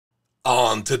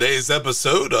On today's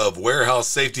episode of Warehouse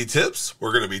Safety Tips,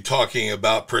 we're going to be talking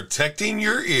about protecting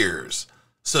your ears.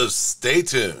 So stay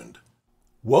tuned.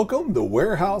 Welcome to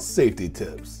Warehouse Safety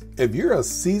Tips. If you're a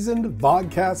seasoned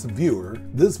vodcast viewer,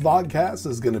 this vodcast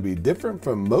is going to be different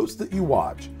from most that you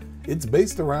watch. It's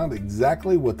based around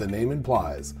exactly what the name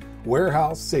implies,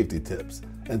 Warehouse Safety Tips.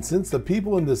 And since the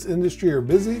people in this industry are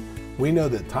busy, we know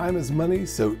that time is money,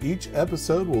 so each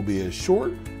episode will be as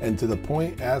short and to the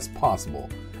point as possible.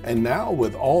 And now,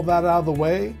 with all that out of the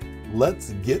way,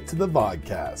 let's get to the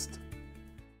vodcast.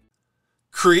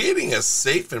 Creating a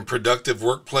safe and productive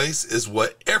workplace is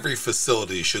what every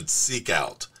facility should seek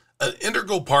out. An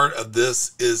integral part of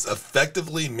this is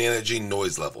effectively managing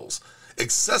noise levels.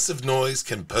 Excessive noise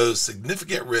can pose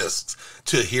significant risks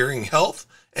to hearing health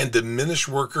and diminish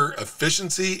worker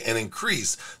efficiency and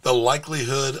increase the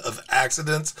likelihood of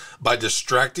accidents by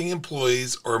distracting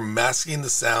employees or masking the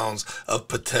sounds of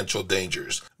potential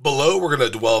dangers. Below, we're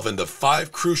going to delve into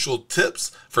 5 crucial tips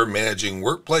for managing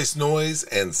workplace noise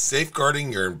and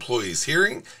safeguarding your employees'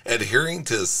 hearing, adhering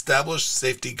to established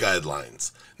safety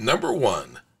guidelines. Number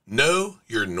 1, know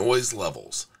your noise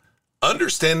levels.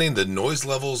 Understanding the noise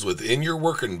levels within your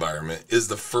work environment is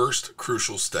the first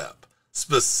crucial step.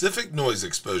 Specific noise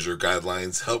exposure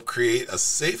guidelines help create a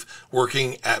safe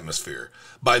working atmosphere.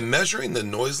 By measuring the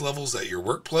noise levels at your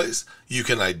workplace, you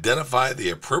can identify the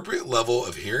appropriate level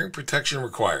of hearing protection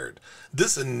required.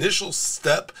 This initial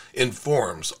step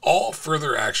informs all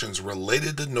further actions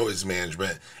related to noise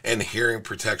management and hearing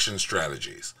protection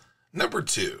strategies. Number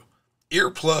 2,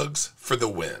 earplugs for the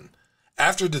win.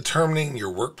 After determining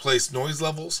your workplace noise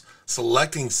levels,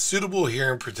 selecting suitable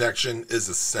hearing protection is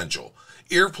essential.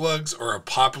 Earplugs are a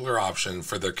popular option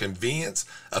for their convenience,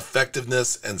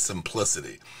 effectiveness, and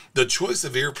simplicity. The choice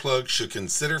of earplugs should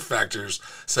consider factors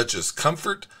such as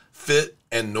comfort, fit,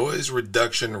 and noise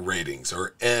reduction ratings,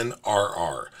 or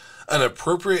NRR. An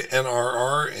appropriate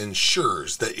NRR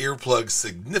ensures that earplugs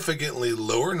significantly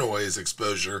lower noise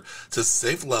exposure to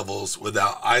safe levels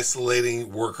without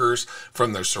isolating workers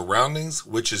from their surroundings,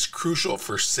 which is crucial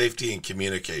for safety and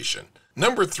communication.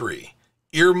 Number 3,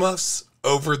 earmuffs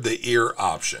over the ear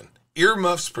option.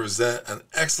 Earmuffs present an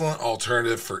excellent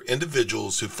alternative for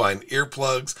individuals who find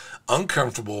earplugs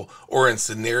uncomfortable or in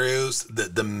scenarios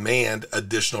that demand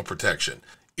additional protection.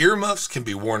 Earmuffs can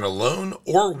be worn alone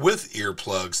or with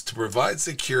earplugs to provide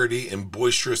security in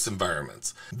boisterous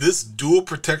environments. This dual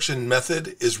protection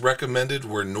method is recommended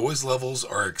where noise levels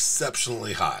are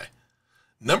exceptionally high.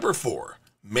 Number 4,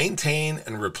 maintain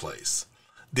and replace.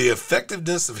 The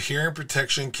effectiveness of hearing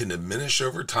protection can diminish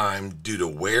over time due to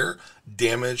wear,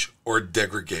 damage, or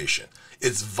degradation.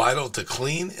 It's vital to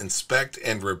clean, inspect,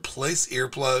 and replace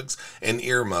earplugs and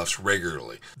earmuffs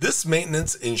regularly. This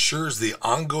maintenance ensures the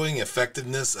ongoing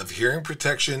effectiveness of hearing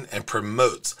protection and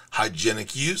promotes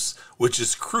hygienic use, which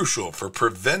is crucial for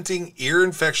preventing ear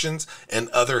infections and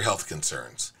other health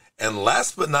concerns. And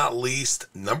last but not least,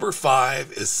 number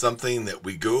 5 is something that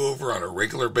we go over on a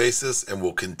regular basis and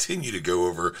will continue to go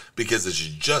over because it's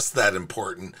just that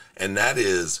important, and that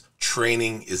is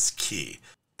training is key.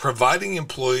 Providing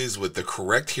employees with the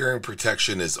correct hearing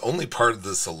protection is only part of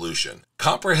the solution.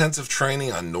 Comprehensive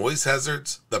training on noise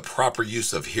hazards, the proper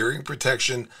use of hearing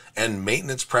protection, and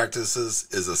maintenance practices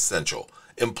is essential.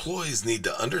 Employees need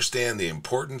to understand the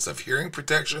importance of hearing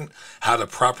protection, how to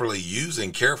properly use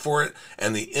and care for it,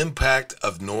 and the impact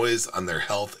of noise on their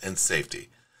health and safety.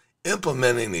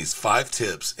 Implementing these 5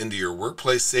 tips into your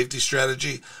workplace safety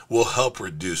strategy will help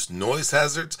reduce noise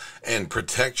hazards and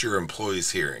protect your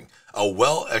employees' hearing. A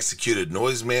well-executed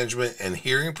noise management and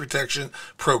hearing protection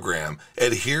program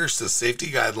adheres to safety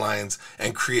guidelines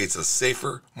and creates a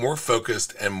safer, more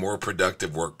focused, and more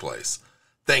productive workplace.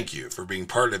 Thank you for being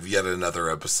part of yet another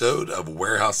episode of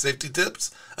Warehouse Safety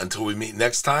Tips. Until we meet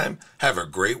next time, have a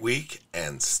great week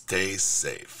and stay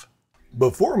safe.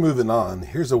 Before moving on,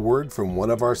 here's a word from one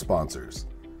of our sponsors.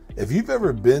 If you've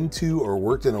ever been to or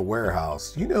worked in a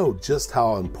warehouse, you know just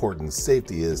how important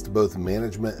safety is to both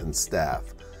management and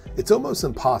staff. It's almost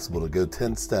impossible to go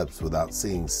 10 steps without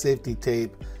seeing safety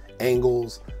tape,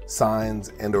 angles, signs,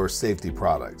 and/or safety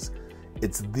products.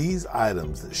 It's these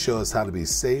items that show us how to be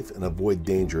safe and avoid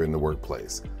danger in the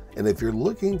workplace. And if you're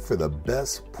looking for the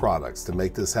best products to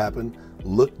make this happen,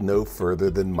 look no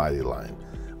further than Mighty Line.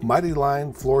 Mighty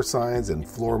Line floor signs and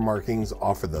floor markings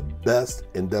offer the best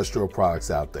industrial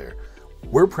products out there.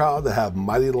 We're proud to have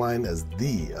Mighty Line as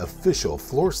the official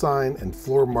floor sign and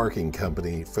floor marking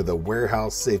company for the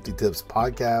Warehouse Safety Tips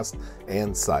podcast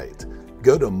and site.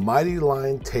 Go to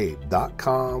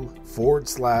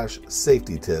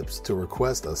mightylinetape.com/safety tips to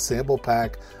request a sample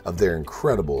pack of their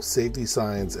incredible safety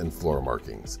signs and floor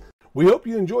markings. We hope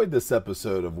you enjoyed this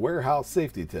episode of Warehouse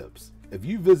Safety Tips. If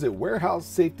you visit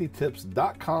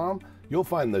warehousesafetytips.com, you'll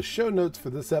find the show notes for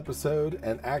this episode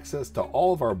and access to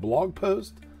all of our blog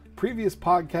posts, previous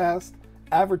podcasts,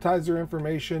 advertiser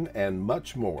information, and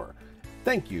much more.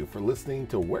 Thank you for listening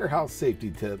to Warehouse Safety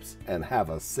Tips, and have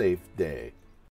a safe day.